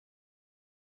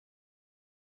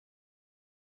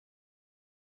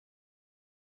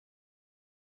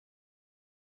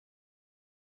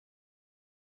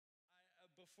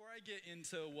before I get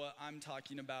into what I'm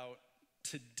talking about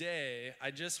today,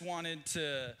 I just wanted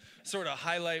to sort of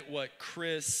highlight what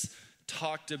Chris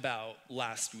talked about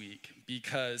last week,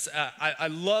 because I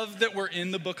love that we're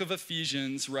in the book of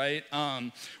Ephesians, right?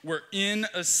 We're in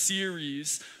a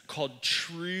series called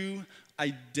True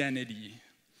Identity.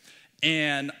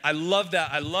 And I love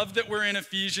that. I love that we're in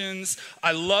Ephesians.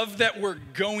 I love that we're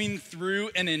going through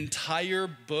an entire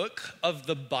book of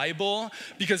the Bible,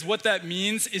 because what that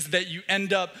means is that you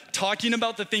end up talking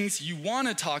about the things you want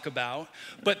to talk about,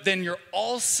 but then you're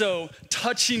also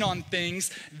touching on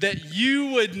things that you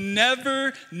would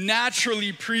never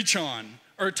naturally preach on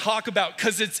or talk about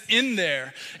because it's in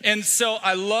there. And so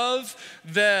I love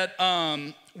that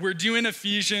we're doing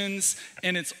Ephesians,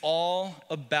 and it's all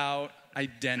about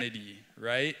identity,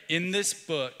 right? In this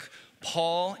book,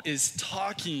 Paul is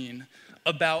talking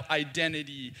about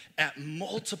identity at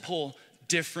multiple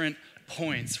different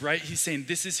points, right? He's saying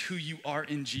this is who you are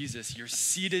in Jesus. You're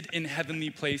seated in heavenly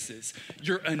places.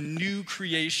 You're a new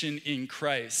creation in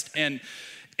Christ. And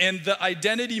the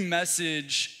identity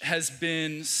message has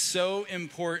been so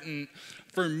important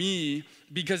for me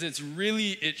because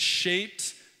it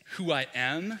shaped who I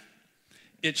am.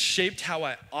 It shaped how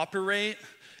I operate.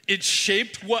 It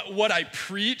shaped what I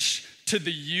preach to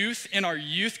the youth in our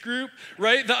youth group,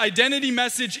 right? The identity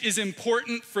message is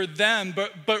important for them,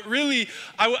 but really,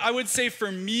 I would say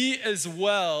for me as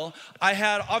well, I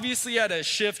had a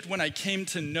shift when I came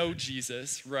to know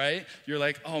Jesus, right? You're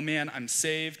like, oh man, I'm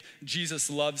saved. Jesus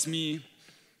loves me,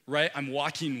 right? I'm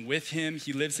walking with him.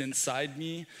 He lives inside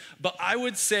me. But I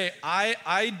would say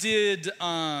I did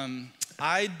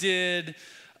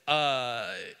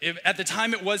at the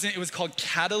time it was called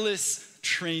Catalyst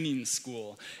Training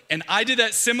School. And I did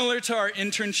that similar to our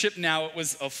internship now. It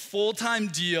was a full-time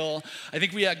deal. I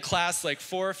think we had class like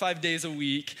 4 or 5 days a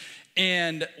week.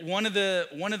 And one of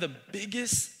the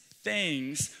biggest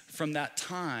things from that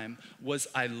time was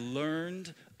I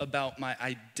learned about my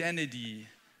identity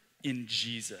in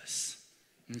Jesus.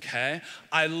 Okay?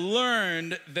 I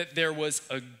learned that there was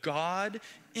a God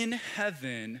in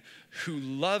heaven who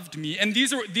loved me. And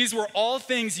these were all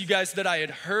things, you guys, that I had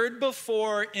heard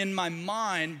before in my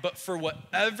mind, but for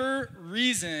whatever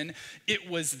reason, it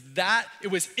was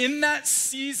in that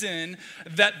season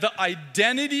that the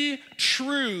identity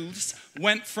truths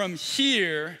went from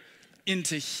here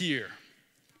into here.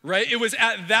 Right? It was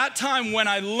at that time when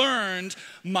I learned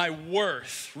my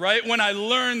worth, right? When I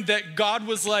learned that God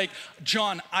was like,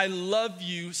 John, I love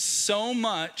you so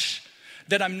much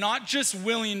that I'm not just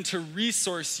willing to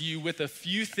resource you with a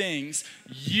few things.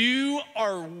 You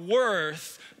are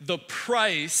worth the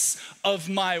price of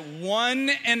my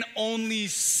one and only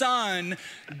son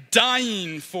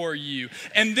dying for you.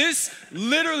 And this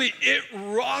literally, it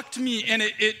rocked me, and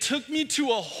it took me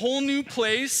to a whole new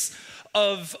place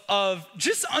of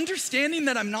just understanding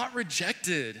that I'm not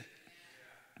rejected,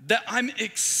 that I'm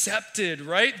accepted,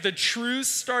 right? The truth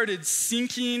started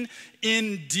sinking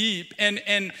in deep.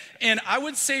 And I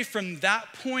would say from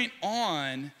that point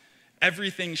on,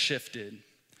 everything shifted.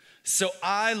 So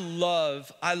I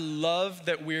love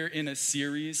that we're in a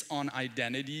series on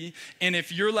identity. And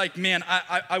if you're like, man,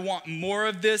 I want more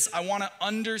of this, I want to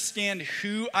understand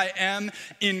who I am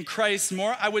in Christ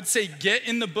more, I would say get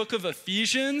in the book of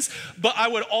Ephesians. But I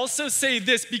would also say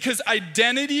this, because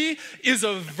identity is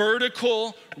a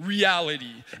vertical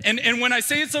reality. And when I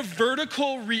say it's a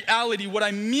vertical reality, what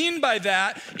I mean by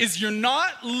that is you're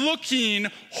not looking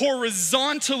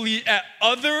horizontally at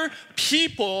other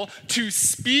people to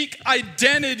speak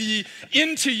identity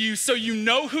into you so you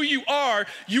know who you are.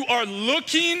 You are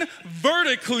looking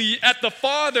vertically at the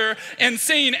Father and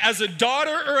saying, as a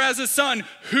daughter or as a son,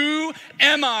 who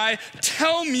am I?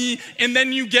 Tell me, and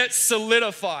then you get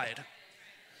solidified.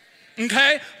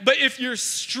 Okay? But if you're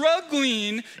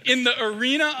struggling in the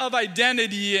arena of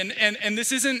identity, and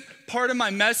this isn't part of my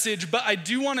message, but I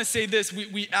do want to say this.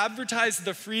 We advertise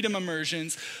the freedom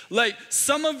immersions. Like,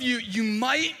 some of you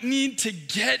might need to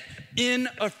get in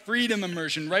a freedom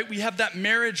immersion, right? We have that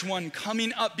marriage one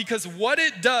coming up, because what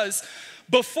it does,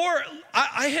 before,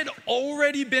 I had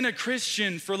already been a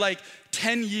Christian for like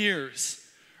 10 years.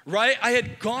 Right? I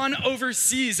had gone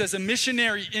overseas as a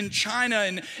missionary in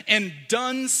China and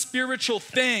done spiritual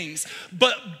things.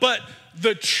 But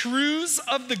the truths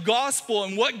of the gospel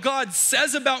and what God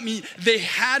says about me, they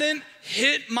hadn't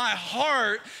hit my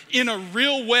heart in a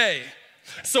real way.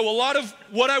 So a lot of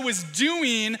what I was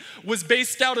doing was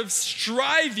based out of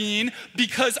striving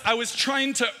because I was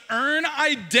trying to earn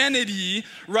identity,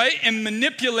 right? And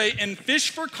manipulate and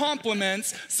fish for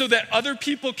compliments so that other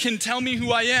people can tell me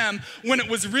who I am, when it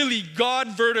was really God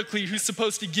vertically who's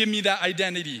supposed to give me that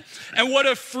identity. And what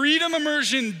a freedom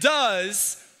immersion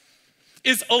does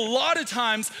is a lot of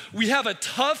times we have a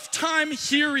tough time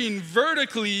hearing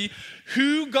vertically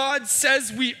who God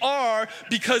says we are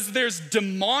because there's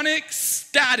demonic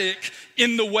static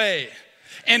in the way.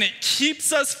 And it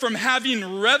keeps us from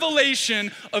having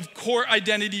revelation of core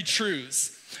identity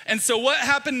truths. And so what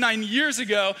happened 9 years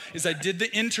ago is I did the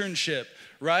internship,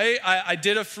 right? I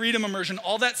did a freedom immersion,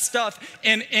 all that stuff.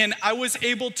 And I was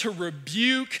able to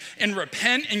rebuke and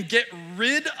repent and get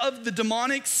rid of the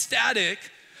demonic static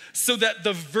so that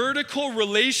the vertical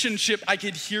relationship, I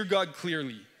could hear God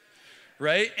clearly.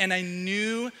 Right? And I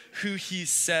knew who he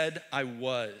said I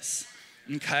was,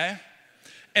 okay?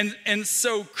 And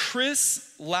so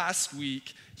Chris, last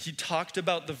week, he talked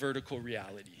about the vertical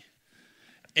reality.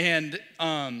 And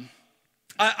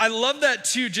I love that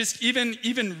too, just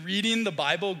even reading the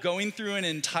Bible, going through an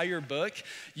entire book,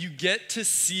 you get to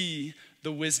see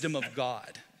the wisdom of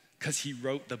God because he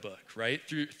wrote the book, right?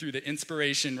 Through the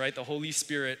inspiration, right? The Holy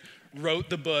Spirit wrote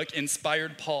the book,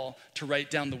 inspired Paul to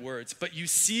write down the words. But you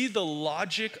see the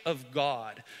logic of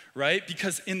God, right?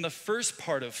 Because in the first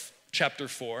part of chapter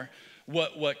 4,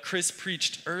 what Chris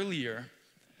preached earlier,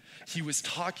 he was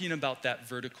talking about that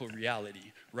vertical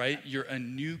reality, right? You're a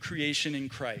new creation in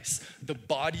Christ. The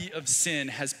body of sin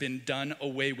has been done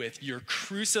away with. You're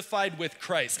crucified with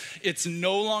Christ. It's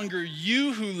no longer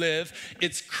you who live,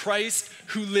 it's Christ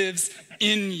who lives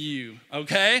in you,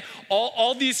 okay?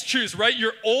 All these truths, right?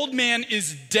 Your old man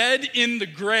is dead in the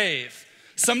grave.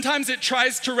 Sometimes it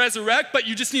tries to resurrect, but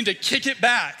you just need to kick it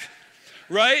back,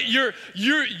 right?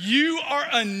 You are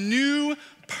a new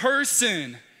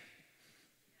person.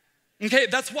 Okay,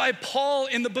 that's why Paul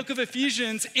in the book of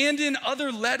Ephesians and in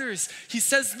other letters, he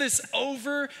says this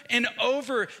over and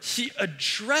over. He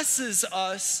addresses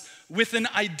us with an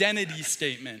identity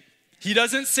statement. He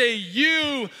doesn't say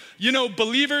you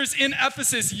believers in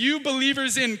Ephesus, you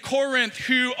believers in Corinth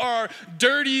who are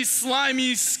dirty,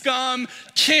 slimy scum,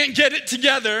 can't get it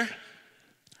together,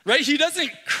 right? He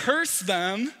doesn't curse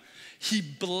them. He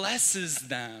blesses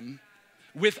them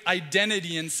with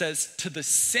identity and says to the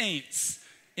saints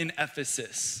in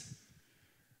Ephesus,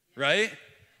 right?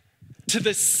 To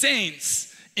the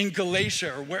saints in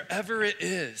Galatia or wherever it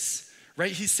is,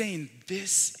 right? He's saying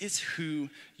this is who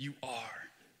you are.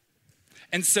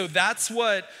 And so that's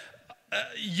what,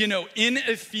 in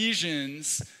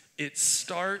Ephesians, it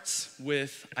starts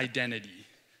with identity,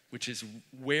 which is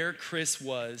where Chris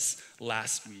was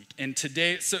last week. And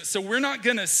today, so we're not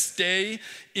gonna stay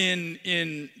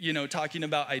in talking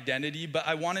about identity, but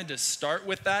I wanted to start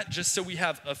with that just so we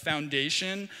have a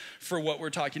foundation for what we're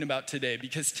talking about today.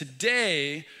 Because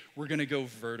today, we're gonna go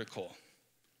vertical.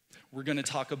 We're gonna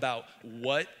talk about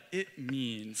what it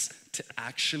means to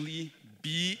actually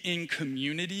be in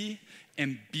community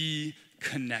and be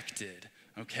connected,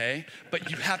 okay?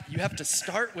 But you have to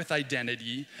start with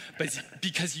identity, but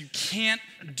because you can't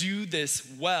do this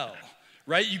well,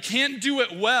 right? You can't do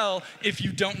it well if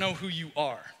you don't know who you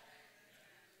are.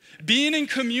 Being in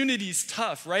community is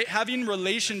tough, right? Having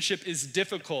relationship is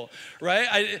difficult,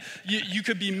 right? You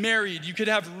could be married, you could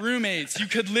have roommates, you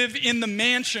could live in the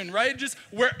mansion, right? Just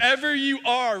wherever you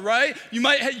are, right? You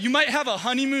might have a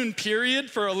honeymoon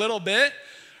period for a little bit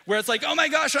where it's like, oh my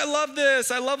gosh, I love this.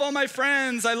 I love all my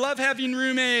friends. I love having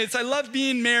roommates. I love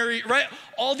being married, right?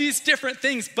 All these different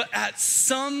things. But at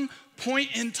some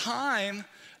point in time,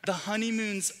 the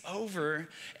honeymoon's over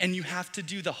and you have to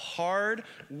do the hard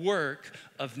work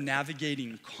of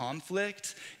navigating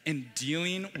conflict and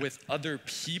dealing with other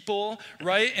people,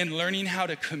 right? And learning how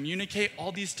to communicate,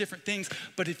 all these different things.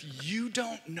 But if you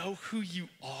don't know who you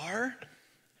are,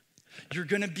 you're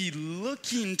gonna be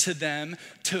looking to them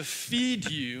to feed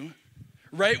you,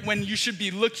 right? When you should be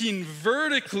looking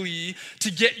vertically to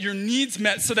get your needs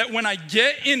met so that when I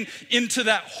get into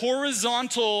that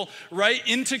horizontal, right,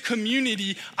 into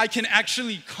community, I can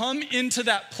actually come into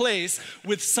that place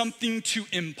with something to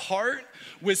impart,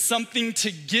 with something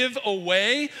to give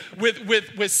away,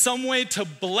 with some way to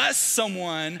bless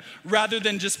someone rather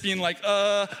than just being like,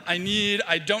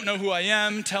 I don't know who I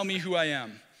am, tell me who I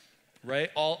am, right?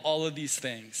 All of these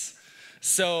things.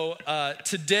 So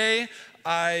today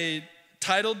I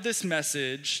titled this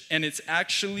message, and it's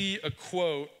actually a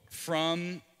quote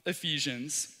from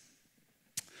Ephesians.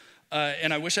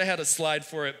 And I wish I had a slide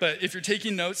for it, but if you're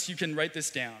taking notes, you can write this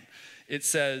down. It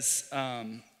says,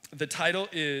 the title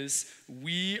is,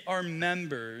 "We are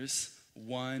members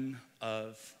one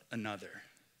of another.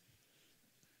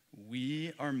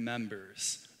 We are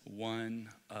members one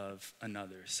of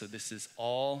another. So this is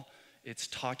all it's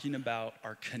talking about,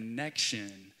 our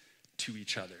connection to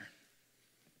each other,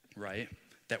 right?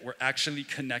 That we're actually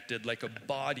connected like a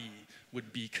body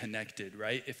would be connected,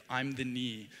 right? If I'm the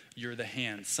knee, you're the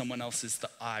hand, someone else is the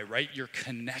eye, right? You're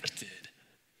connected.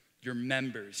 You're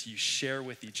members, you share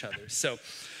with each other. So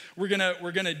we're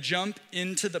gonna jump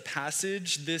into the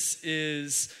passage. This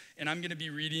is, and I'm gonna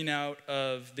be reading out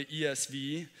of the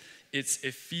ESV. It's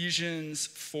Ephesians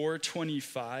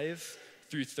 4:25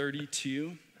 through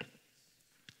 32.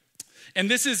 And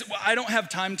this is, I don't have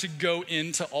time to go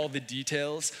into all the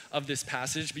details of this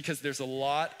passage because there's a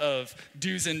lot of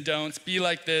do's and don'ts. Be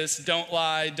like this, don't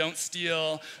lie, don't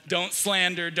steal, don't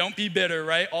slander, don't be bitter,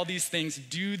 right? All these things,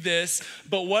 do this.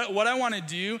 But what I want to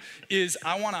do is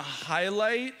I want to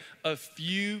highlight a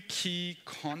few key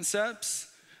concepts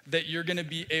that you're going to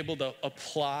be able to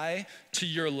apply to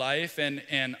your life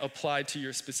and apply to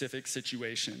your specific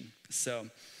situation. So,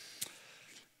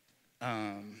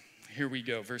 here we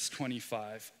go, verse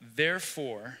 25.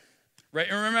 Therefore, right?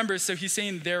 And remember, so he's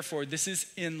saying therefore, this is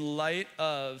in light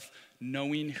of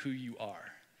knowing who you are,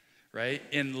 right?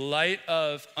 In light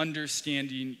of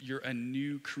understanding you're a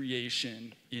new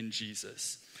creation in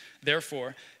Jesus.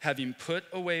 Therefore, having put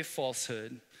away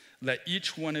falsehood, let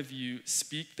each one of you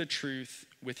speak the truth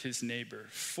with his neighbor.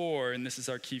 For, and this is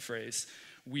our key phrase,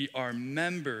 we are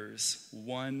members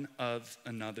one of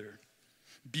another.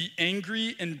 Be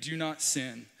angry and do not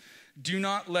sin. Do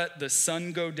not let the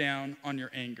sun go down on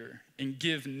your anger, and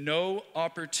give no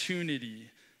opportunity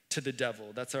to the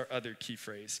devil. That's our other key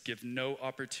phrase. Give no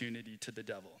opportunity to the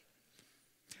devil.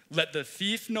 Let the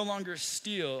thief no longer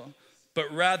steal, but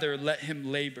rather let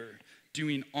him labor,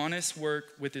 doing honest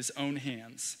work with his own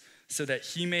hands, so that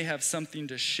he may have something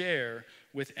to share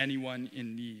with anyone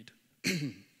in need.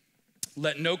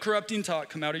 Let no corrupting talk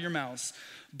come out of your mouths,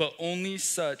 but only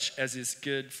such as is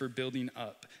good for building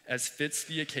up, as fits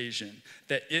the occasion,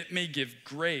 that it may give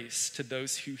grace to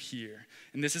those who hear.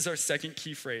 And this is our second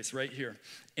key phrase right here.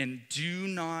 And do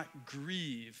not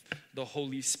grieve the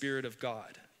Holy Spirit of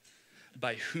God,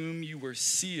 by whom you were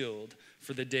sealed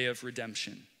for the day of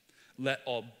redemption. Let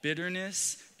all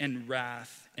bitterness and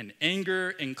wrath and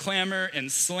anger and clamor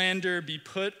and slander be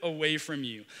put away from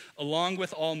you, along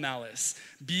with all malice.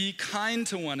 Be kind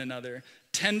to one another,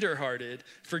 tenderhearted,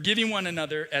 forgiving one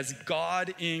another as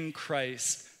God in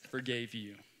Christ forgave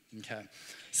you. Okay.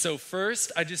 So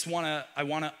first, I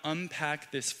want to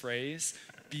unpack this phrase,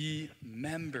 be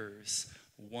members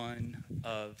one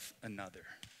of another.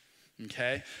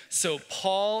 Okay? So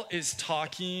Paul is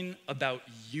talking about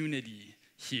unity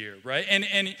here, right?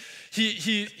 And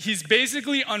he's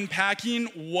basically unpacking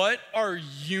what our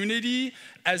unity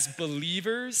as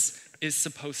believers is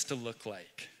supposed to look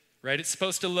like. Right? It's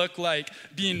supposed to look like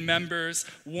being members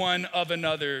one of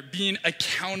another, being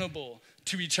accountable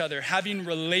to each other, having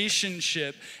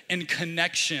relationship and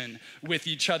connection with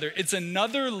each other. It's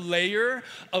another layer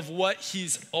of what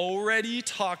he's already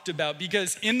talked about,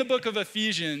 because in the book of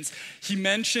Ephesians, he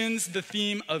mentions the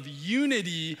theme of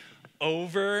unity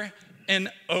over and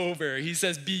over. He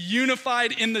says, be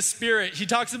unified in the Spirit. He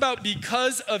talks about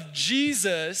because of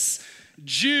Jesus,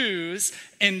 Jews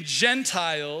and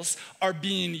Gentiles are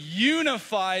being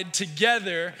unified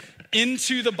together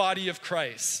into the body of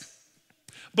Christ.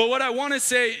 But what I want to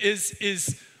say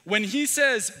is when he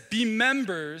says be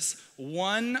members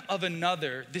one of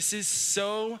another, this is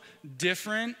so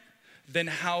different than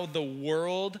how the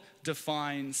world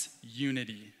defines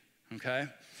unity, okay?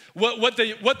 What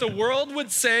the world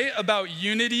would say about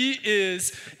unity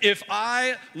is if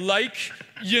I like,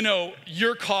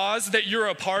 your cause that you're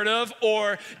a part of,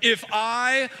 or if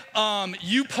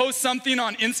you post something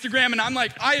on Instagram and I'm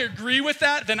like, I agree with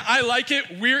that, then I like it,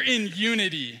 we're in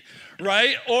unity,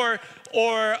 right? Or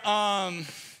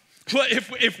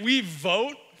if we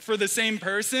vote for the same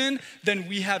person, then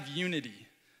we have unity,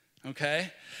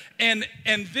 okay? And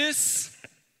this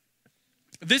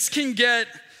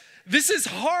is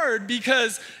hard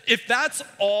because if that's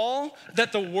all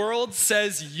that the world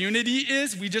says unity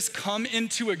is, we just come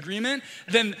into agreement,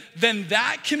 then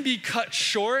that can be cut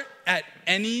short at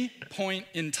any point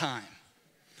in time,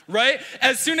 right?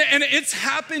 And it's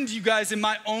happened, you guys, in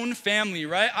my own family,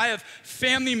 right? I have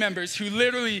family members who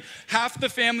literally half the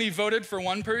family voted for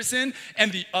one person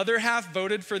and the other half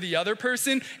voted for the other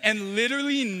person, and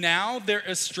literally now they're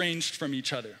estranged from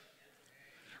each other.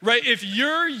 right? If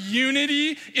your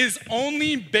unity is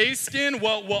only based in,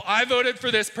 well, I voted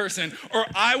for this person, or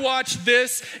I watched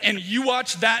this and you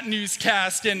watch that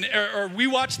newscast, or we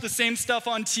watch the same stuff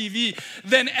on TV,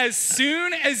 then as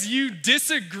soon as you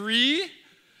disagree,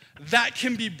 that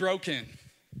can be broken.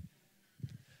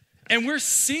 And we're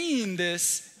seeing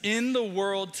this in the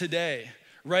world today,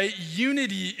 right?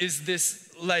 Unity is this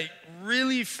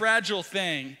really fragile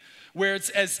thing where it's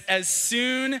as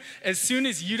soon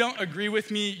as you don't agree with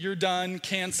me, you're done,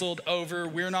 canceled, over,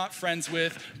 we're not friends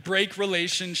with, break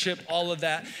relationship, all of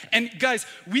that. And guys,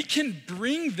 we can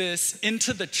bring this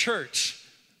into the church,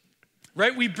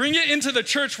 right? We bring it into the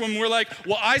church when we're like,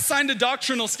 well, I signed a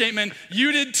doctrinal statement,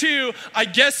 you did too, I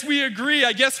guess we agree,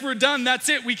 I guess we're done, that's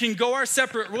it, we can go our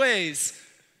separate ways.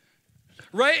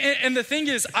 Right? And the thing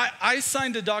is, I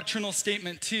signed a doctrinal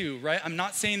statement too, right? I'm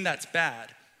not saying that's bad.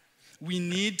 We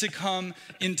need to come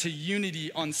into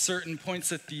unity on certain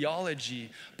points of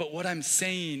theology, but what I'm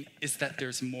saying is that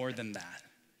there's more than that.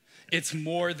 It's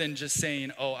more than just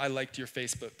saying, oh, I liked your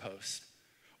Facebook post,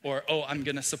 or oh, I'm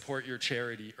gonna support your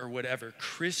charity, or whatever.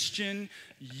 Christian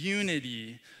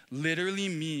unity literally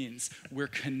means we're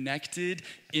connected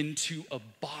into a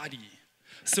body,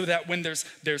 so that when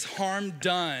there's harm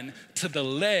done to the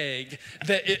leg,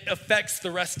 that it affects the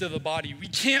rest of the body. We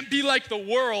can't be like the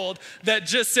world that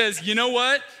just says, you know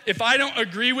what? If I don't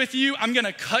agree with you, I'm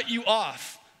gonna cut you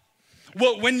off.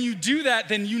 Well, when you do that,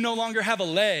 then you no longer have a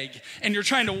leg, and you're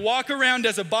trying to walk around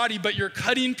as a body, but you're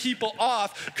cutting people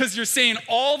off because you're saying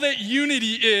all that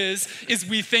unity is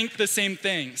we think the same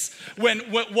things. When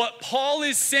what Paul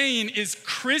is saying is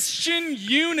Christian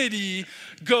unity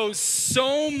goes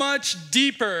so much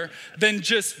deeper than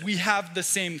just we have the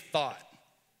same thought,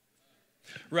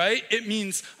 right? It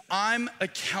means I'm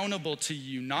accountable to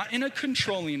you, not in a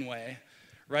controlling way,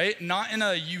 right? Not in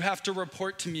a you have to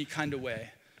report to me kind of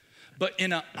way, but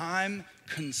in a I'm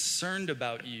concerned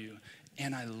about you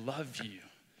and I love you.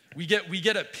 We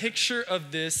get a picture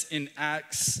of this in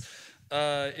Acts.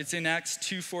 It's in Acts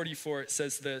 2:44. It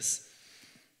says this.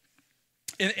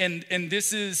 And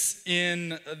this is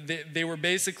they were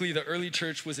basically, the early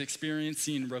church was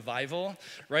experiencing revival,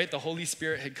 right? The Holy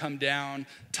Spirit had come down,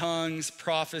 tongues,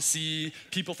 prophecy,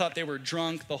 people thought they were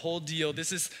drunk, the whole deal.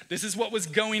 This is what was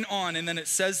going on. And then it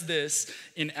says this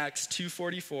in Acts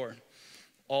 2:44.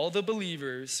 All the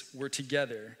believers were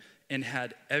together and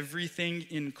had everything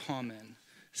in common.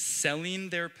 Selling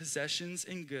their possessions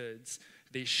and goods,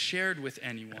 they shared with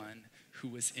anyone who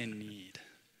was in need.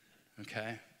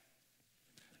 Okay?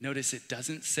 Notice it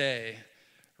doesn't say,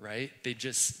 right?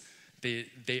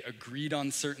 They agreed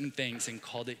on certain things and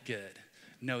called it good.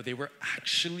 No, they were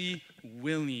actually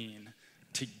willing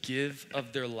to give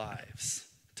of their lives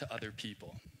to other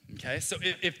people. Okay? So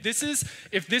if this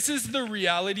is the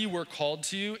reality we're called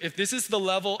to, if this is the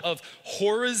level of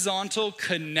horizontal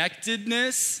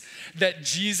connectedness that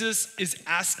Jesus is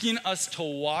asking us to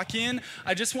walk in,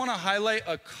 I just want to highlight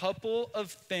a couple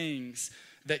of things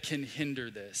that can hinder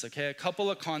this, okay? A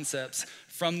couple of concepts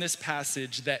from this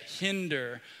passage that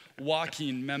hinder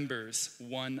walking members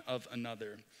one of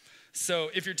another. So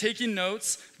if you're taking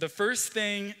notes, the first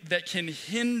thing that can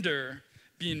hinder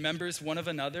being members one of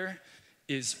another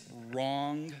is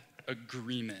wrong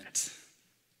agreement.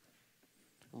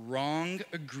 Wrong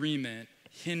agreement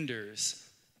hinders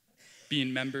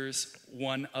being members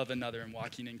one of another and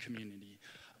walking in community.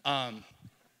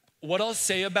 What I'll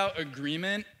say about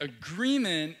agreement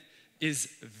is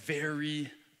very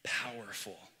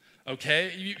powerful,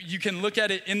 okay? You can look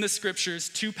at it in the scriptures,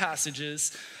 two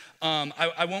passages.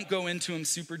 I won't go into them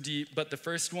super deep, but the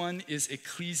first one is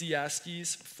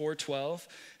Ecclesiastes 4:12. It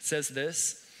says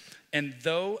this, and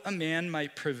though a man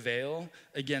might prevail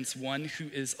against one who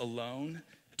is alone,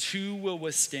 two will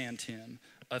withstand him.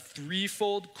 A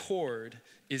threefold cord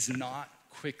is not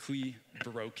quickly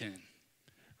broken.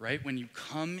 Right? When you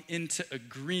come into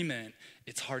agreement,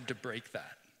 it's hard to break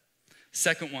that.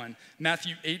 Second one,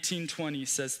 Matthew 18:20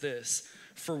 says this,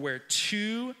 for where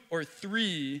 2 or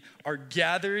 3 are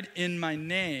gathered in my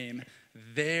name,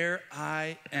 there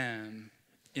I am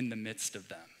in the midst of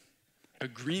them.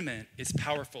 Agreement is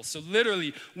powerful. So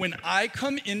literally, when I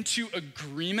come into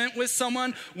agreement with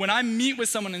someone, when I meet with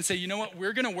someone and say, you know what,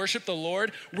 we're gonna worship the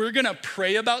Lord, we're gonna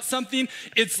pray about something,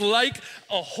 it's like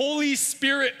a Holy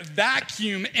Spirit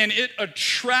vacuum and it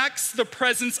attracts the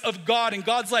presence of God. And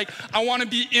God's like, I wanna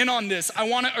be in on this. I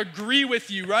wanna agree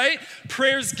with you, right?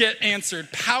 Prayers get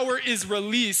answered. Power is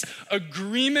released.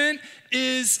 Agreement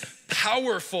is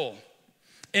powerful.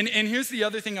 And here's the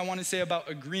other thing I wanna say about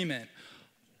agreement.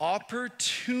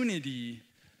 Opportunity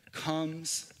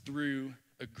comes through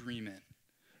agreement.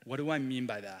 What do I mean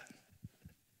by that?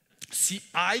 See,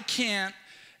 I can't,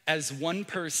 as one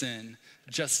person,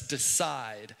 just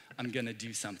decide I'm gonna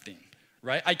do something,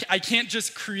 right? I can't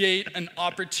just create an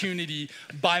opportunity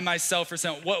by myself or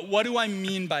something. What do I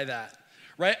mean by that,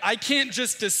 right? I can't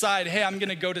just decide, hey, I'm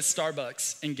gonna go to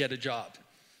Starbucks and get a job,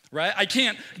 right? I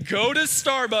can't go to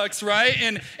Starbucks,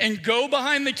 right, and go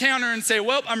behind the counter and say,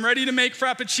 well, I'm ready to make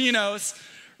Frappuccinos,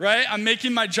 right? I'm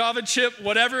making my Java chip,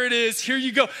 whatever it is, here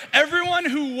you go. Everyone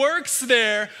who works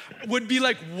there would be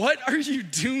like, what are you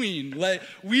doing? Like,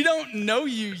 we don't know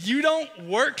you. You don't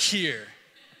work here,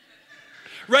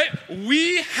 right?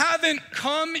 We haven't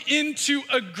come into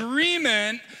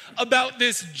agreement about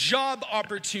this job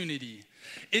opportunity.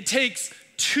 It takes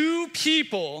two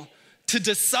people to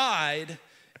decide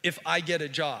if I get a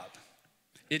job.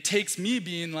 It takes me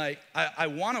being like, I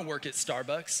want to work at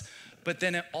Starbucks, but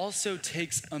then it also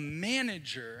takes a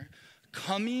manager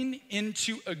coming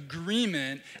into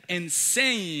agreement and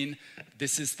saying,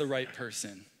 this is the right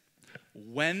person.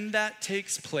 When that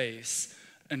takes place,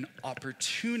 an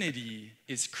opportunity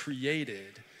is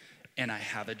created and I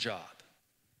have a job.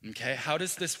 Okay, how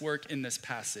does this work in this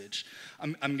passage?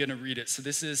 I'm gonna read it. So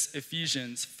this is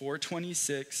Ephesians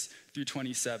 4:26 through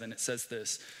 27. It says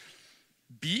this,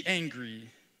 be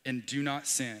angry and do not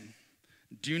sin.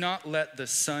 Do not let the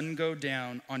sun go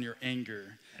down on your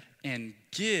anger, and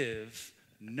give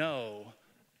no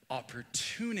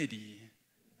opportunity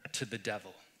to the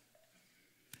devil.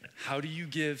 How do you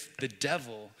give the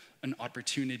devil an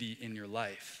opportunity in your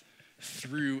life?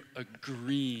 Through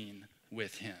agreeing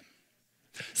with him.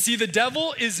 See, the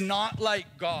devil is not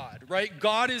like God, right?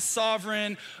 God is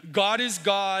sovereign, God is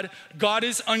God, God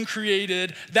is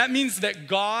uncreated. That means that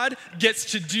God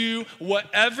gets to do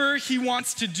whatever he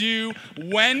wants to do,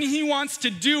 when he wants to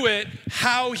do it,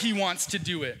 how he wants to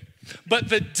do it. But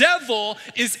the devil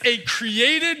is a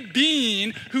created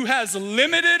being who has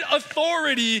limited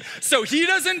authority, so he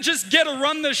doesn't just get to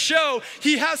run the show.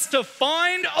 He has to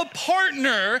find a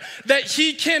partner that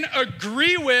he can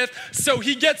agree with, so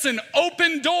he gets an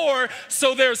open door,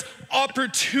 so there's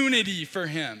opportunity for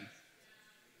him.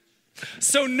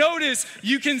 So notice,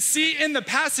 you can see in the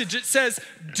passage, it says,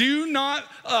 do not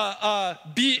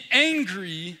be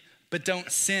angry, but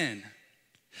don't sin.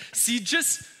 See,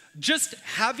 just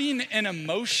having an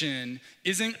emotion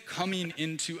isn't coming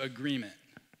into agreement,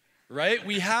 right?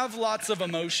 We have lots of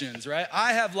emotions, right?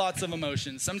 I have lots of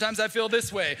emotions. Sometimes I feel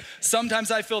this way. Sometimes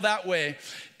I feel that way.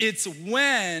 It's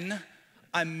when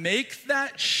I make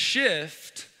that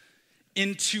shift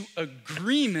into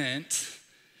agreement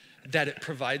that it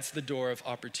provides the door of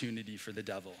opportunity for the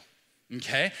devil.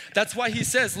 Okay? That's why he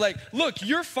says, like, look,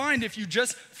 you're fine if you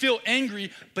just feel angry,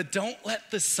 but don't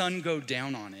let the sun go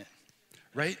down on it.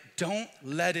 Right? Don't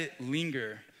let it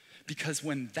linger, because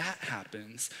when that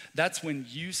happens, that's when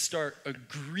you start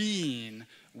agreeing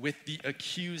with the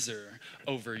accuser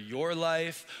over your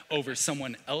life, over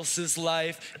someone else's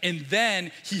life, and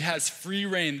then he has free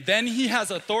reign. Then he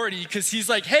has authority because he's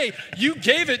like, hey, you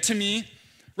gave it to me,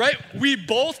 right? We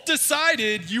both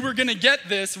decided you were gonna get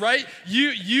this, right?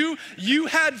 You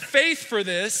had faith for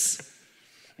this.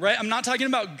 Right? I'm not talking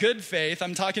about good faith.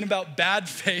 I'm talking about bad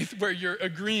faith where you're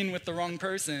agreeing with the wrong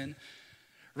person,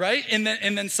 right? And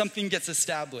then something gets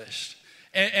established.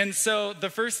 And so the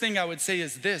first thing I would say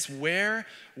is this, where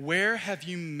have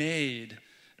you made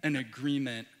an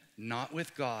agreement not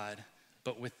with God,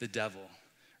 but with the devil,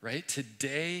 right?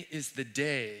 Today is the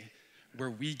day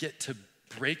where we get to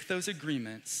break those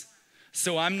agreements.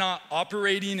 So I'm not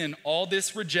operating in all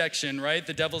this rejection, right?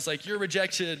 The devil's like, you're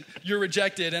rejected.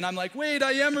 And I'm like, wait,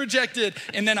 I am rejected.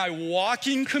 And then I walk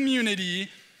in community,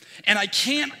 and I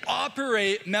can't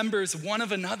operate members one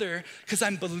of another because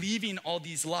I'm believing all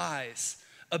these lies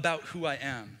about who I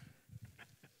am,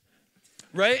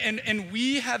 right? And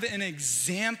we have an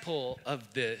example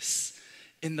of this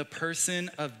in the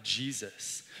person of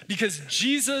Jesus, because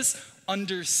Jesus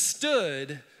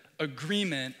understood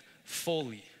agreement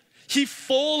fully. He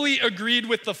fully agreed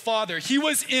with the Father. He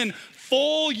was in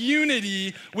full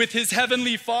unity with his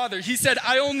heavenly Father. He said,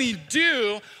 I only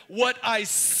do what I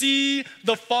see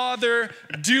the Father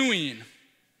doing,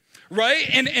 right?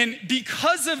 And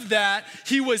because of that,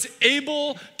 he was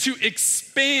able to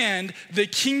expand the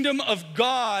kingdom of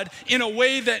God in a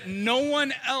way that no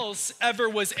one else ever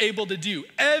was able to do.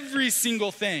 Every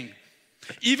single thing.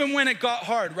 Even when it got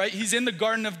hard, right? He's in the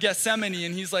Garden of Gethsemane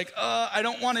and he's like, I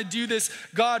don't want to do this.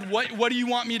 God, what do you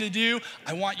want me to do?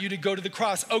 I want you to go to the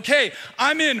cross. Okay,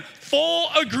 I'm in full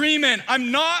agreement.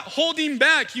 I'm not holding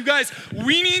back. You guys,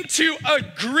 we need to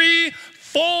agree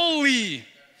fully.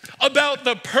 about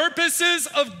the purposes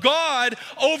of God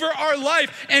over our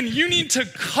life. And you need to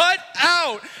cut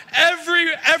out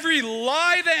every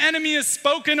lie the enemy has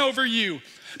spoken over you,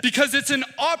 because it's an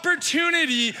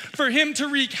opportunity for him to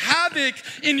wreak havoc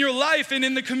in your life and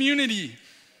in the community.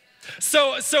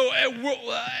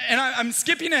 I'm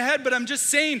skipping ahead, but I'm just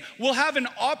saying we'll have an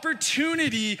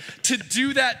opportunity to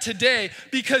do that today,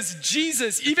 because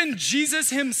Jesus, even Jesus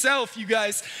himself, you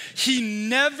guys, he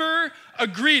never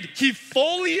agreed. He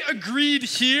fully agreed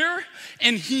here,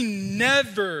 and he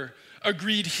never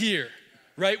agreed here,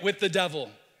 right, with the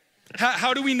devil.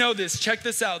 How do we know this? Check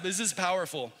this out. This is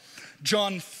powerful.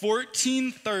 John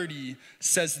 14:30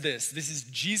 says this. This is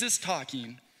Jesus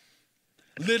talking.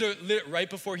 Literally, right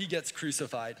before he gets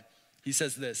crucified, he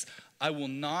says this: I will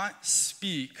not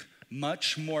speak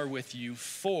much more with you,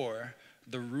 for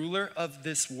the ruler of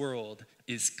this world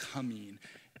is coming,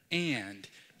 and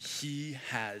he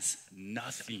has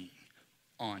nothing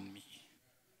on me.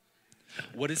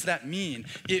 What does that mean?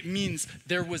 It means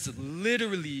there was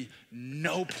literally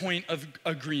no point of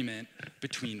agreement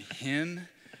between him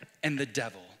and the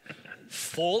devil.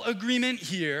 Full agreement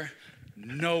here,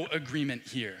 no agreement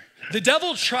here. The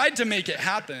devil tried to make it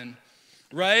happen,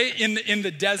 right? In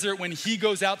the desert, when he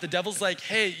goes out, the devil's like,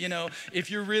 hey,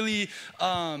 if you're really,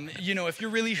 if you're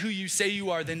really who you say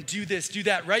you are, then do this, do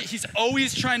that, right? He's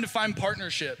always trying to find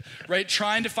partnership, right?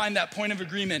 Trying to find that point of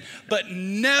agreement, but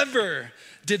never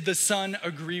did the Son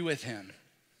agree with him,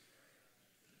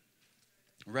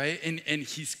 right? And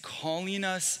he's calling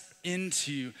us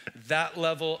into that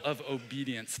level of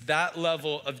obedience, that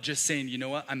level of just saying, you know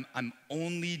what, I'm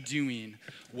only doing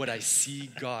what I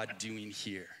see God doing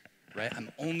here, right?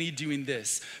 I'm only doing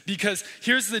this. Because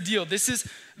here's the deal, this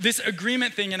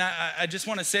agreement thing, and I just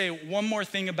want to say one more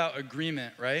thing about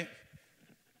agreement, right?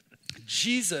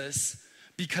 Jesus,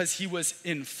 because he was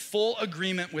in full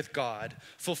agreement with God,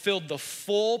 fulfilled the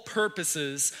full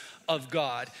purposes of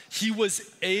God, he was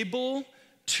able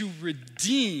to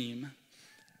redeem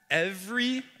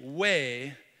every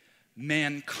way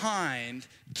mankind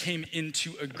came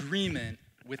into agreement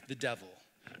with the devil.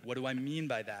 What do I mean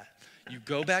by that? You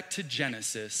go back to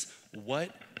Genesis,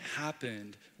 what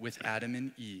happened with Adam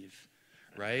and Eve,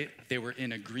 right? They were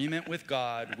in agreement with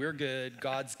God. We're good,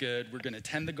 God's good, we're gonna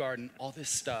tend the garden, all this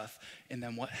stuff. And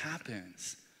then what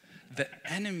happens? The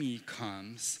enemy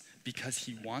comes because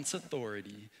he wants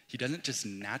authority. He doesn't just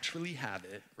naturally have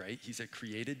it, right? He's a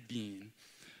created being.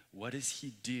 What does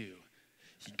he do?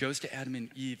 He goes to Adam and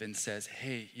Eve and says,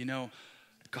 hey,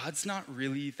 God's not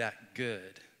really that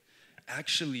good.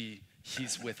 Actually,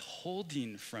 he's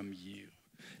withholding from you.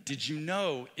 Did you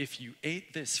know if you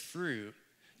ate this fruit,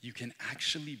 you can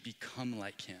actually become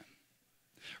like him?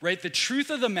 Right? The truth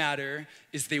of the matter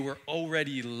is they were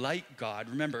already like God.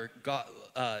 Remember, God,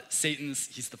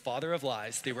 he's the father of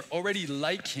lies. They were already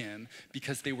like him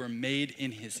because they were made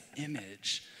in his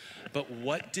image. But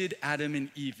what did Adam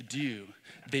and Eve do?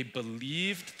 They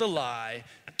believed the lie,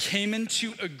 came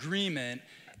into agreement,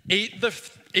 ate the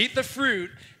fruit,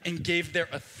 and gave their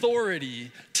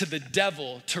authority to the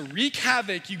devil to wreak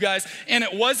havoc, you guys. And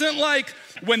it wasn't like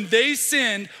when they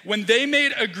sinned, when they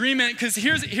made agreement, because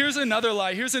here's another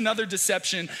lie, here's another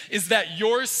deception, is that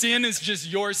your sin is just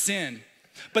your sin.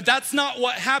 But that's not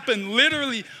what happened.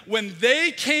 Literally, when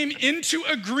they came into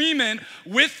agreement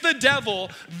with the devil,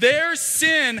 their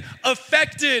sin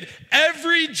affected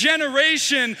every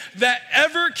generation that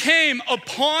ever came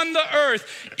upon the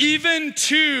earth, even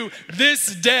to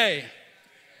this day.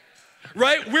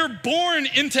 Right? We're born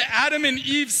into Adam and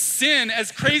Eve's sin.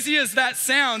 As crazy as that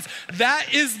sounds,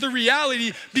 that is the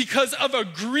reality because of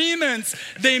agreements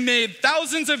they made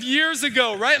thousands of years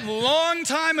ago, right? Long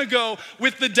time ago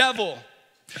with the devil.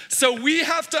 So we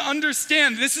have to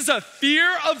understand this is a fear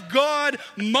of God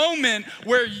moment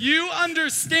where you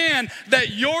understand that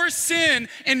your sin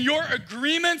and your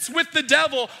agreements with the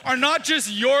devil are not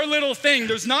just your little thing.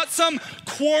 There's not some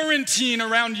quarantine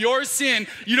around your sin.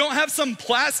 You don't have some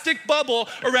plastic bubble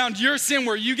around your sin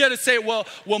where you get to say, well,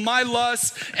 my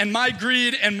lust and my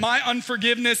greed and my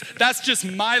unforgiveness, that's just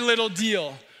my little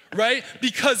deal, right?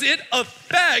 Because it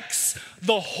affects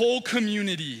the whole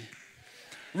community.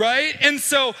 Right? And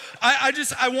so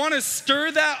I want to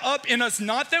stir that up in us,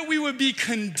 not that we would be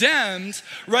condemned,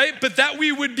 right? But that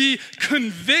we would be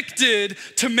convicted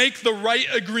to make the right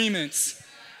agreements,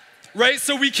 right?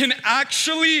 So we can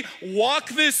actually walk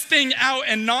this thing out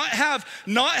and not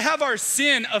have our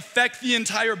sin affect the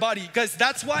entire body. Guys,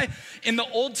 that's why in the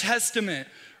Old Testament,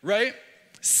 right?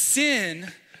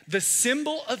 Sin, the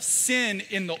symbol of sin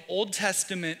in the Old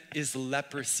Testament is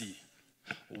leprosy.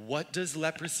 What does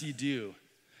leprosy do?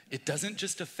 It doesn't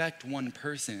just affect one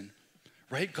person,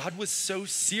 right? God was so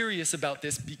serious about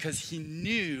this because he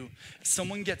knew if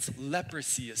someone gets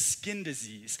leprosy, a skin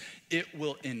disease, it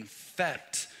will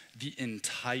infect the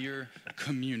entire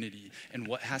community. And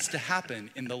what has to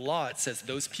happen in the law, it says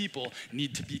those people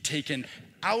need to be taken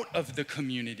out of the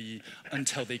community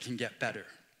until they can get better.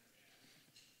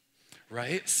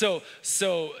 Right? So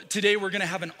today we're gonna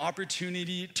have an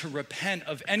opportunity to repent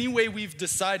of any way we've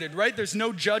decided, right? There's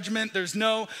no judgment, there's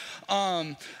no,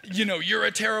 you're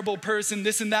a terrible person,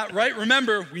 this and that, right?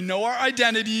 Remember, we know our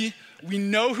identity, we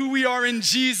know who we are in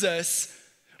Jesus,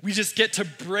 we just get to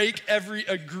break every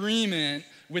agreement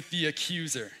with the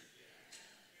accuser.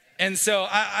 And so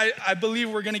I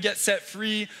believe we're gonna get set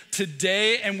free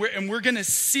today, and we're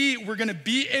gonna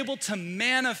be able to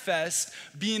manifest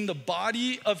being the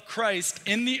body of Christ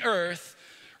in the earth,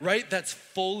 right? That's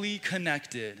fully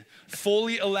connected,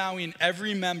 fully allowing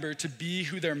every member to be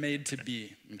who they're made to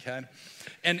be, okay?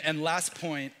 And last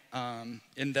point, and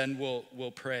then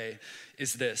we'll pray,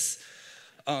 is this.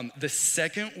 The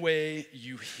second way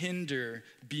you hinder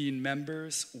being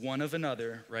members one of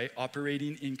another, right,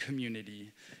 operating in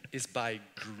community, is by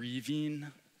grieving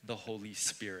the Holy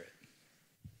Spirit.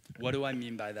 What do I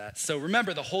mean by that? So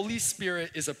remember, the Holy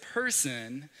Spirit is a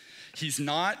person. He's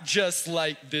not just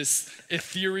like this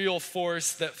ethereal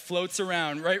force that floats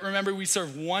around, right? Remember, we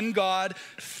serve one God,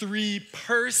 3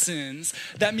 persons.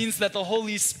 That means that the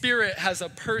Holy Spirit has a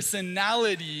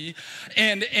personality,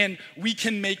 and we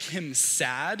can make him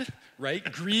sad, right?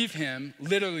 Grieve him,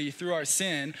 literally, through our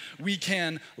sin. We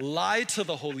can lie to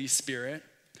the Holy Spirit.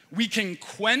 We can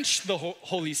quench the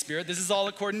Holy Spirit. This is all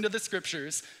according to the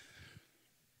scriptures.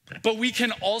 But we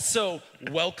can also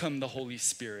welcome the Holy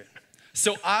Spirit.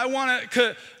 So I want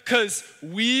to, because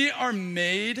we are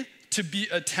made to be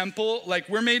a temple, like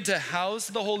we're made to house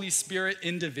the Holy Spirit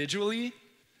individually,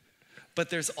 but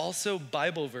there's also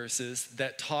Bible verses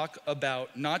that talk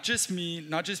about not just me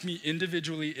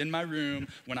individually in my room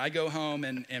when I go home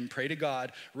and pray to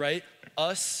God, right?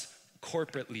 Us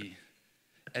corporately,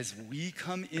 as we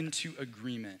come into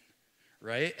agreement,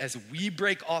 right? As we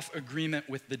break off agreement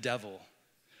with the devil,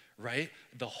 right?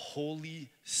 The Holy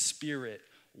Spirit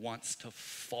wants to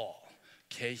fall,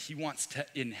 okay? He wants to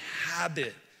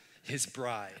inhabit his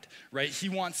bride, right? He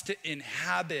wants to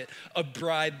inhabit a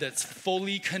bride that's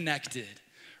fully connected,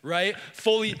 right?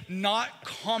 Fully not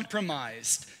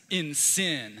compromised in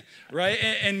sin, right?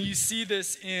 And you see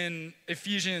this in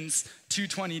Ephesians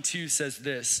 2:22 says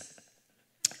this,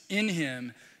 in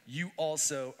him, you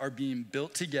also are being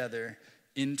built together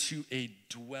into a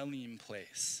dwelling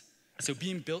place. So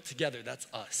being built together, that's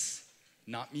us,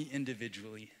 not me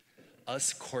individually,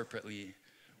 us corporately.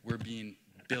 We're being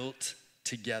built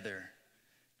together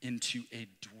into a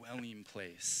dwelling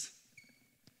place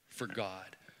for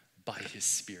God by his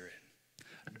Spirit.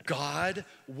 God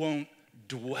won't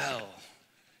dwell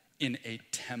in a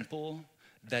temple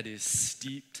that is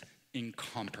steeped in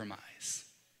compromise.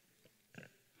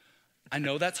 I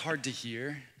know that's hard to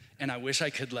hear, and I wish I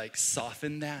could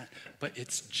soften that, but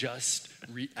it's just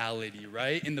reality,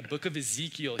 right? In the book of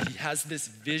Ezekiel, he has this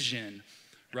vision,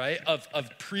 right, of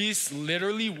priests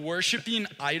literally worshiping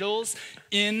idols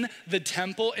in the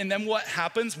temple. And then what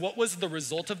happens? What was the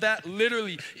result of that?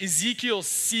 Literally, Ezekiel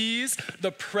sees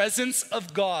the presence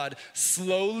of God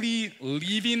slowly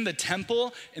leaving the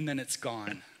temple, and then it's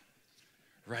gone.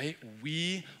 Right?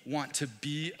 We want to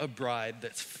be a bride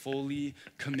that's fully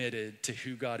committed to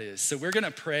who God is. So we're gonna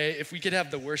pray. If we could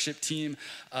have the worship team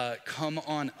come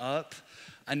on up.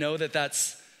 I know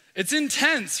it's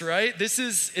intense, right?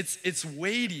 It's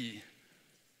weighty.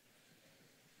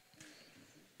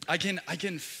 I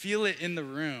can feel it in the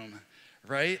room,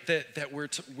 right? That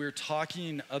we're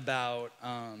talking about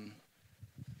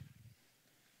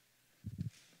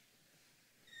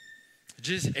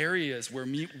just areas where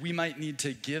we might need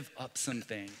to give up some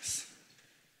things.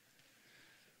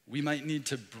 We might need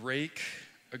to break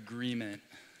agreement.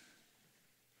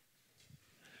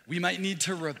 We might need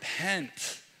to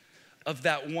repent of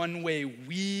that one way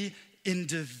we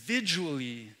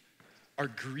individually are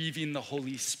grieving the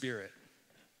Holy Spirit.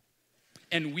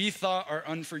 And we thought our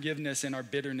unforgiveness and our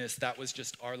bitterness, that was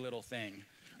just our little thing,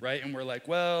 right? And we're like,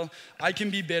 well, I can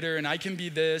be bitter and I can be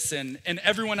this, and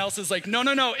everyone else is like, no,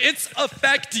 it's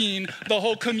affecting the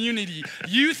whole community.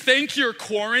 You think you're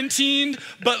quarantined,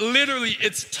 but literally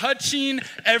it's touching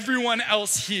everyone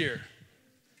else here.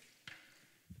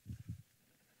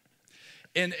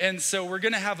 And so we're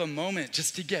gonna have a moment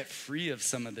just to get free of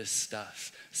some of this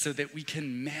stuff so that we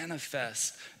can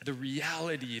manifest the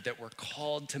reality that we're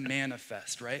called to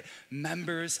manifest, right?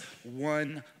 Members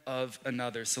one of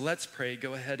another. So let's pray.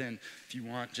 Go ahead and if you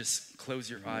want, just close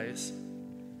your eyes.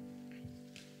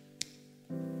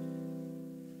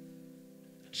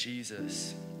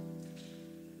 Jesus.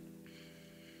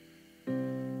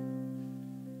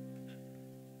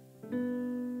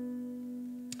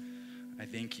 I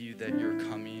thank you that you're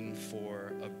coming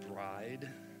for a bride.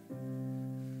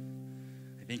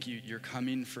 I thank you're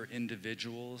coming for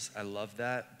individuals. I love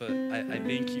that. But I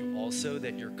thank you also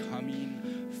that you're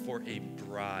coming for a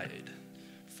bride,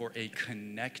 for a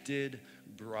connected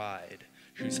bride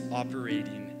who's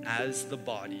operating as the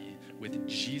body with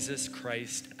Jesus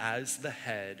Christ as the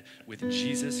head, with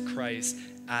Jesus Christ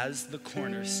as the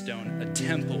cornerstone, a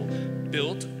temple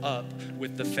built up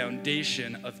with the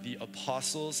foundation of the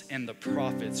apostles and the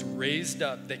prophets raised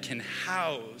up that can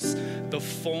house the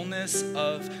fullness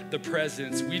of the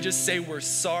presence. We just say we're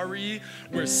sorry.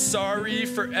 We're sorry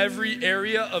for every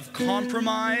area of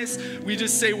compromise. We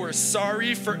just say we're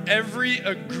sorry for every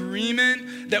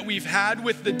agreement that we've had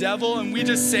with the devil, and we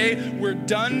just say we're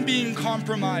done being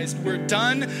compromised. We're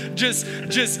done just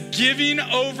giving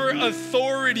over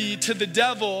authority to the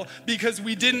devil because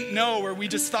we didn't know, or we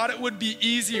just thought it would be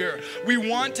easier. We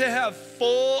want to have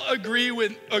full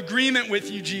agreement with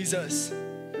you, Jesus.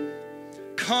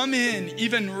 Come in,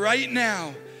 even right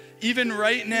now, even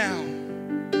right now.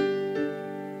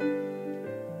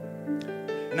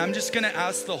 And I'm just going to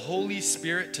ask the Holy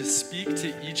Spirit to speak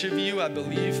to each of you. I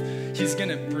believe he's going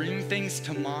to bring things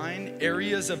to mind,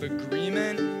 areas of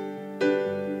agreement,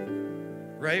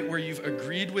 right, where you've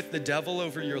agreed with the devil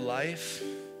over your life,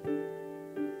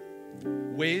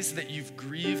 ways that you've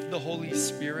grieved the Holy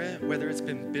Spirit, whether it's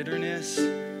been bitterness,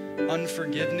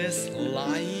 unforgiveness,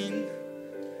 lying.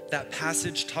 That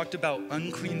passage talked about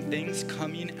unclean things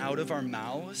coming out of our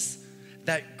mouths.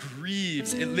 That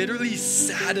grieves, it literally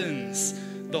saddens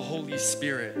the Holy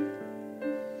Spirit.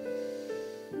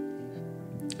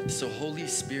 So Holy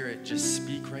Spirit, just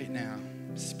speak right now.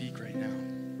 Speak right now.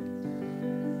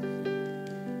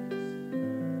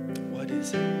 What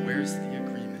is it? Where's the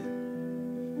agreement?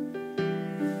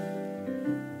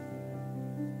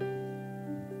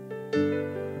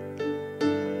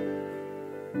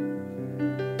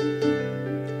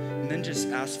 And then just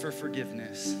ask for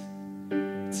forgiveness.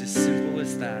 It's as simple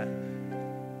as that.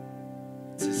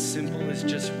 It's as simple as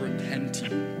just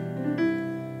repenting.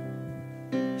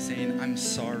 Saying, I'm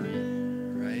sorry,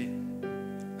 right?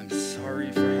 I'm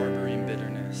sorry for harboring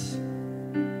bitterness.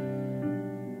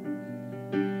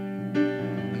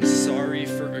 I'm sorry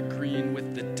for agreeing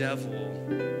with the devil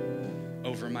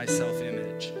over my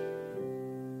self-image.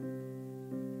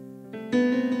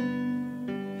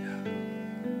 Yeah.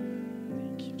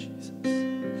 Thank you, Jesus.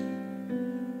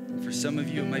 For some of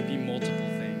you, it might be multiple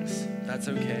things. That's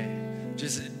okay.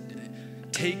 Just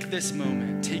take this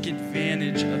moment, take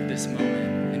advantage of this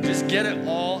moment, and just get it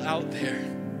all out there.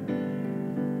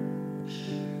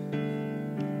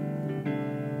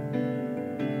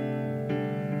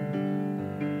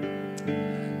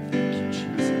 Thank you,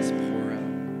 Jesus. Pour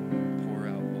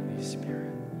out, Holy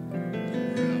Spirit. Pour out,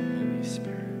 Holy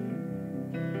Spirit.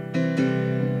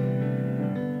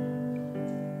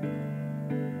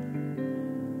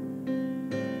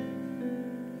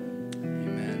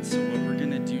 Amen. So what we're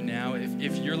going to do now,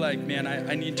 if you're like, man,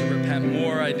 I need to repent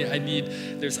more,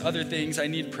 there's other things, I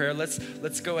need prayer, let's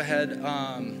go ahead.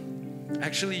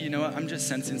 Actually, you know what, I'm just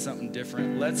sensing something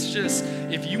different. Let's just,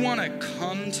 if you want to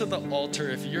come to the altar,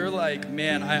 if you're like,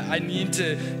 man, I need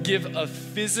to give a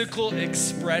physical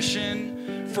expression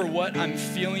for what I'm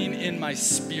feeling in my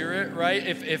spirit, right?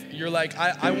 If you're like,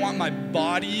 I want my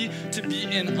body to be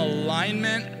in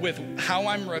alignment with how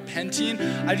I'm repenting,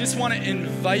 I just want to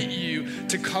invite you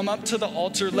to come up to the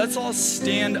altar. Let's all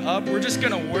stand up. We're just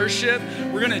going to worship.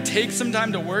 We're going to take some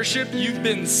time to worship. You've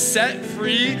been set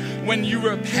free. When you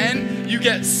repent, you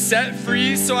get set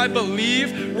free. So I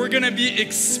believe we're going to be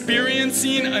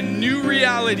experiencing a new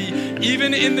reality,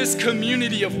 even in this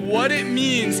community, of what it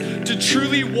means to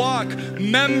truly walk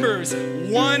members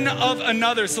one of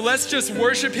another. So let's just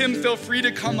worship him. Feel free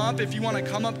to come up if you want to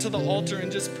come up to the altar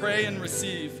and just pray and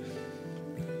receive.